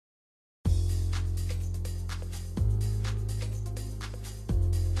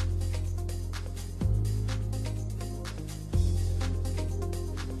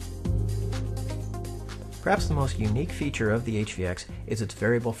Perhaps the most unique feature of the HVX is its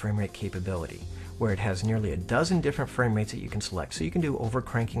variable frame rate capability, where it has nearly a dozen different frame rates that you can select. So you can do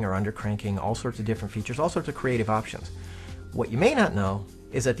overcranking or undercranking, all sorts of different features, all sorts of creative options. What you may not know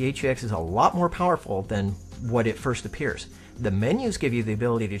is that the HVX is a lot more powerful than what it first appears. The menus give you the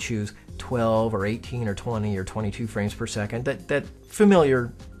ability to choose 12 or 18 or 20 or 22 frames per second, that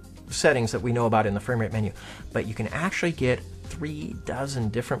familiar settings that we know about in the frame rate menu. But you can actually get 36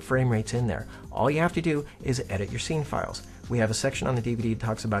 different frame rates in there. All you have to do is edit your scene files. We have a section on the DVD that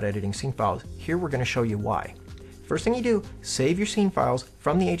talks about editing scene files. Here we're going to show you why. First thing you do, save your scene files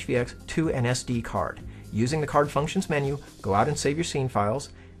from the HVX to an SD card. Using the Card Functions menu, go out and save your scene files,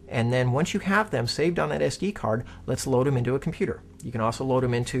 and then once you have them saved on that SD card, let's load them into a computer. You can also load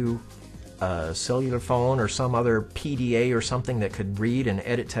them into a cellular phone or some other PDA or something that could read and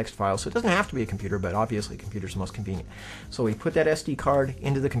edit text files. So it doesn't have to be a computer, but obviously a computer is the most convenient. So we put that SD card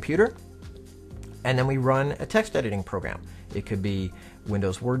into the computer, and then we run a text editing program. It could be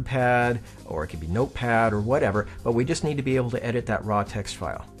Windows WordPad, or it could be Notepad, or whatever, but we just need to be able to edit that raw text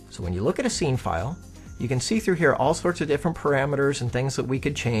file. So when you look at a scene file, you can see through here all sorts of different parameters and things that we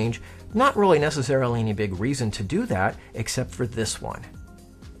could change. Not really necessarily any big reason to do that, except for this one,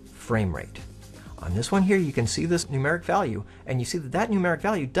 frame rate. On this one here, you can see this numeric value, and you see that that numeric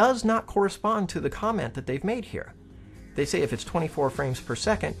value does not correspond to the comment that they've made here. They say if it's 24 frames per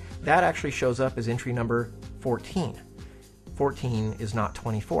second, that actually shows up as entry number 14. 14 is not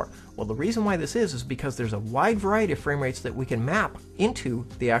 24. Well, the reason why this is because there's a wide variety of frame rates that we can map into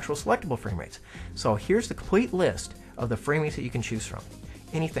the actual selectable frame rates. So here's the complete list of the frame rates that you can choose from.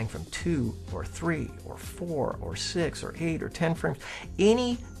 Anything from 2 or 3 or 4 or 6 or 8 or 10 frames.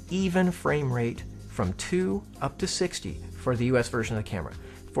 Any even frame rate from 2 up to 60 for the US version of the camera.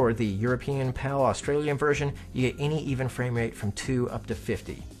 For the European PAL Australian version, you get any even frame rate from 2 up to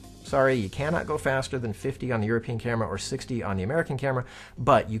 50. Sorry, you cannot go faster than 50 on the European camera or 60 on the American camera,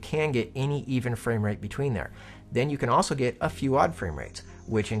 but you can get any even frame rate between there. Then you can also get a few odd frame rates,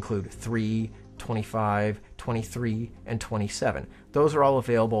 which include 3, 25, 23, and 27. Those are all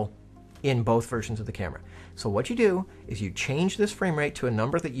available in both versions of the camera. So what you do is you change this frame rate to a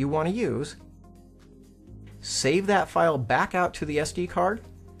number that you want to use, save that file back out to the SD card,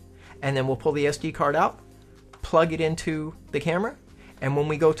 and then we'll pull the SD card out, plug it into the camera, and when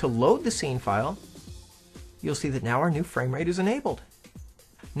we go to load the scene file, you'll see that now our new frame rate is enabled.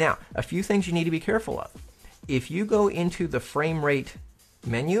 Now, a few things you need to be careful of. If you go into the frame rate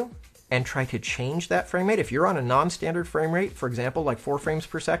menu and try to change that frame rate, if you're on a non-standard frame rate, for example, like 4 frames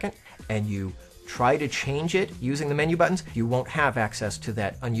per second, and you try to change it using the menu buttons, you won't have access to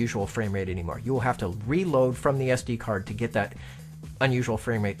that unusual frame rate anymore. You will have to reload from the SD card to get that unusual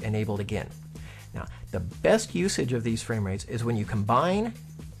frame rate enabled again. Now, the best usage of these frame rates is when you combine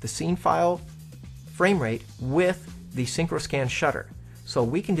the scene file frame rate with the SynchroScan shutter. So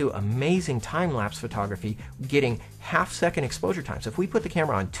we can do amazing time-lapse photography getting half-second exposure times. If we put the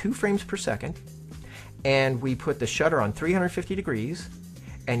camera on 2 frames per second and we put the shutter on 350 degrees,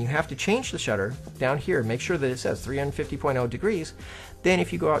 and you have to change the shutter down here, make sure that it says 350.0 degrees, then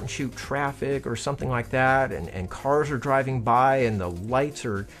if you go out and shoot traffic or something like that, and cars are driving by and the lights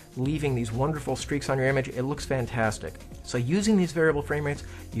are leaving these wonderful streaks on your image, it looks fantastic. So using these variable frame rates,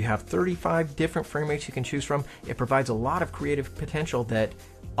 you have 35 different frame rates you can choose from. It provides a lot of creative potential that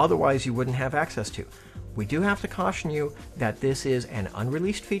otherwise you wouldn't have access to. We do have to caution you that this is an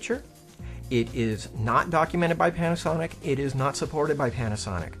unreleased feature. It is not documented by Panasonic. It is not supported by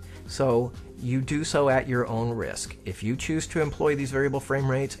Panasonic. So you do so at your own risk. If you choose to employ these variable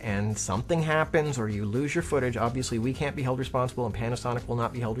frame rates and something happens or you lose your footage, obviously we can't be held responsible and Panasonic will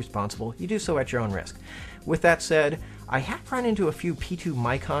not be held responsible. You do so at your own risk. With that said, I have run into a few P2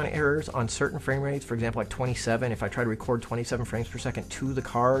 Micron errors on certain frame rates. For example, like 27, if I try to record 27 frames per second to the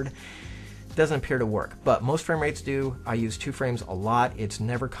card, doesn't appear to work, but most frame rates do. I use 2 frames a lot. It's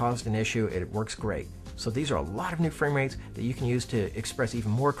never caused an issue. It works great. So these are a lot of new frame rates that you can use to express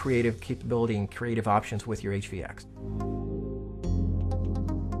even more creative capability and creative options with your HVX.